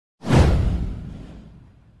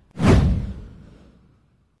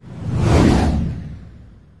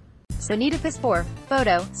Sanita Puspure.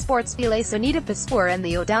 Photo, Sportsfile Sanita Puspure and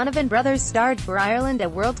the O'Donovan brothers starred for Ireland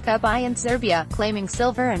at World Cup I and Serbia, claiming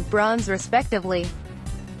silver and bronze respectively.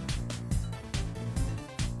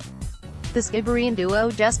 The Skibbereen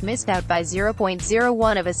duo just missed out by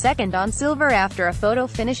 0.01 of a second on silver after a photo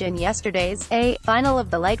finish in yesterday's A final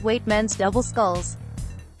of the lightweight men's double sculls.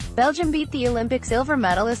 Belgium beat the Olympic silver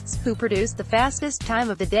medallists, who produced the fastest time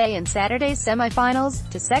of the day in Saturday's semi-finals,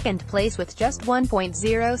 to second place with just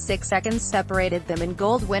 1.06 seconds separated them in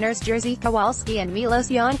gold winners Jerzy Kowalski and Milos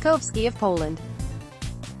Jankowski of Poland.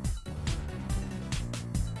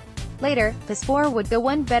 Later, Puspure would go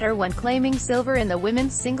one better when claiming silver in the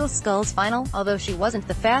women's single sculls final, although she wasn't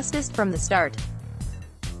the fastest from the start.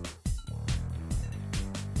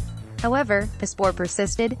 However, Puspure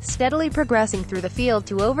persisted, steadily progressing through the field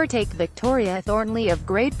to overtake Victoria Thornley of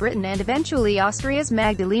Great Britain and eventually Austria's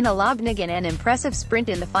Magdalena Lobnig in an impressive sprint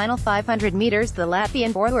in the final 500 meters. The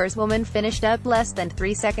Latvian oarswoman finished up less than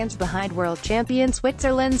 3 seconds behind world champion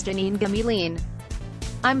Switzerland's Janine Gammelin.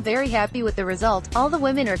 "I'm very happy with the result. All the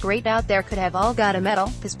women are great out there, could have all got a medal,"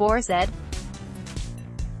 Puspure said.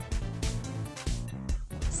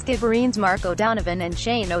 Skibbereen's Mark O'Donovan and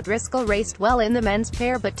Shane O'Driscoll raced well in the men's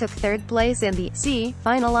pair but took third place in the C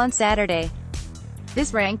final on Saturday.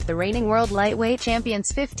 This ranked the reigning world lightweight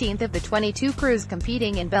champions 15th of the 22 crews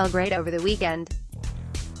competing in Belgrade over the weekend.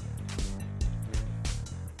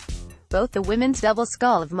 Both the women's double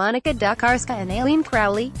scull of Monika Dakarska and Aileen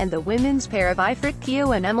Crowley, and the women's pair of Ifrit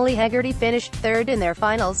Keogh and Emily Hegarty finished third in their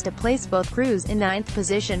finals to place both crews in 9th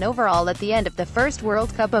position overall at the end of the first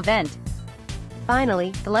World Cup event.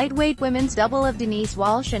 Finally, the lightweight women's double of Denise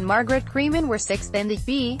Walsh and Margaret Creeman were 6th in the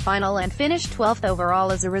B final and finished 12th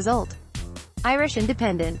overall as a result. Irish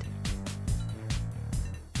Independent.